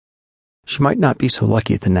She might not be so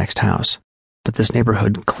lucky at the next house, but this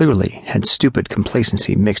neighborhood clearly had stupid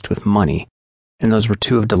complacency mixed with money, and those were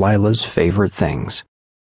two of Delilah's favorite things.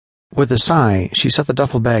 With a sigh, she set the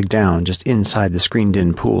duffel bag down just inside the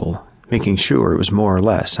screened-in pool, making sure it was more or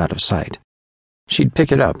less out of sight. She'd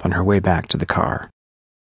pick it up on her way back to the car.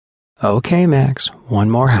 Okay, Max, one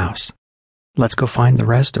more house. Let's go find the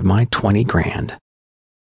rest of my 20 grand.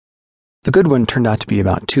 The good one turned out to be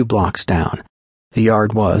about 2 blocks down. The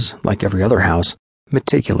yard was, like every other house,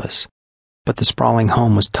 meticulous, but the sprawling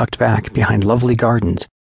home was tucked back behind lovely gardens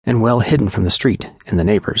and well hidden from the street and the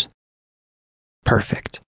neighbors.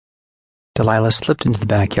 Perfect. Delilah slipped into the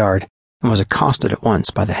backyard and was accosted at once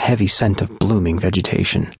by the heavy scent of blooming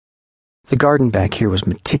vegetation. The garden back here was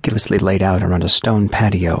meticulously laid out around a stone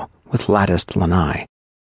patio with latticed lanai.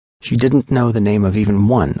 She didn't know the name of even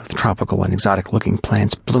one of the tropical and exotic-looking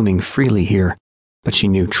plants blooming freely here, but she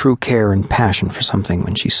knew true care and passion for something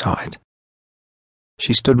when she saw it.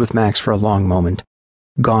 She stood with Max for a long moment,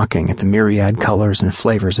 gawking at the myriad colors and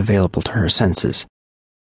flavors available to her senses.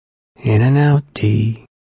 In and out, Dee,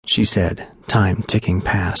 she said, time ticking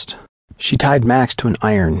past. She tied Max to an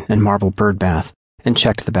iron and marble bird bath and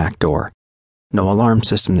checked the back door. No alarm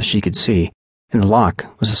system that she could see, and the lock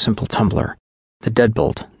was a simple tumbler, the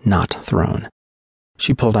deadbolt not thrown.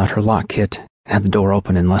 She pulled out her lock kit and had the door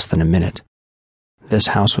open in less than a minute. This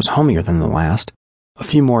house was homier than the last. A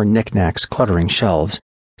few more knickknacks cluttering shelves,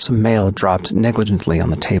 some mail dropped negligently on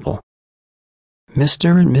the table.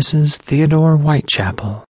 Mr. and Mrs. Theodore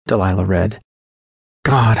Whitechapel, Delilah read.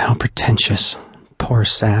 God, how pretentious. Poor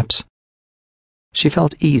saps. She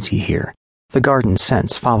felt easy here, the garden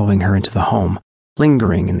scents following her into the home,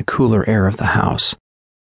 lingering in the cooler air of the house.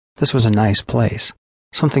 This was a nice place,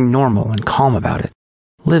 something normal and calm about it,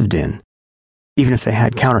 lived in, even if they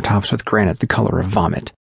had countertops with granite the color of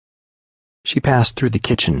vomit. She passed through the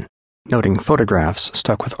kitchen, noting photographs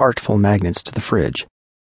stuck with artful magnets to the fridge.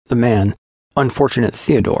 The man, unfortunate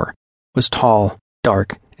Theodore, was tall,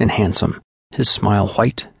 dark, and handsome, his smile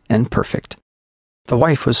white and perfect. The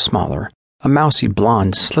wife was smaller, a mousy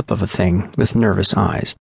blonde slip of a thing with nervous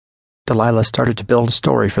eyes. Delilah started to build a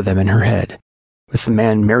story for them in her head, with the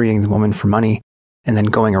man marrying the woman for money and then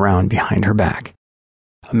going around behind her back.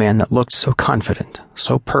 A man that looked so confident,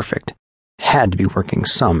 so perfect, had to be working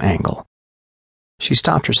some angle. She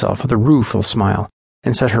stopped herself with a rueful smile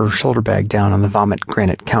and set her shoulder bag down on the vomit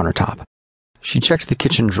granite countertop. She checked the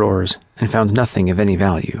kitchen drawers and found nothing of any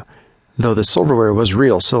value, though the silverware was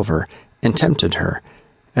real silver and tempted her,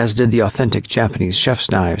 as did the authentic Japanese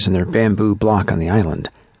chef's knives in their bamboo block on the island.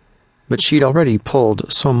 But she'd already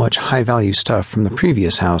pulled so much high-value stuff from the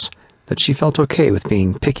previous house that she felt okay with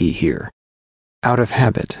being picky here. Out of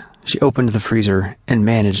habit, she opened the freezer and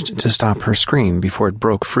managed to stop her scream before it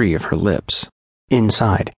broke free of her lips.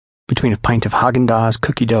 Inside, between a pint of Haagen-Dazs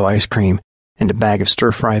cookie dough ice cream and a bag of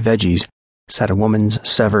stir-fry veggies, sat a woman's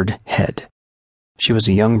severed head. She was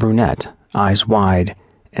a young brunette, eyes wide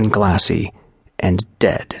and glassy and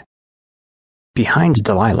dead. Behind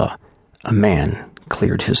Delilah, a man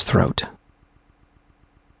cleared his throat.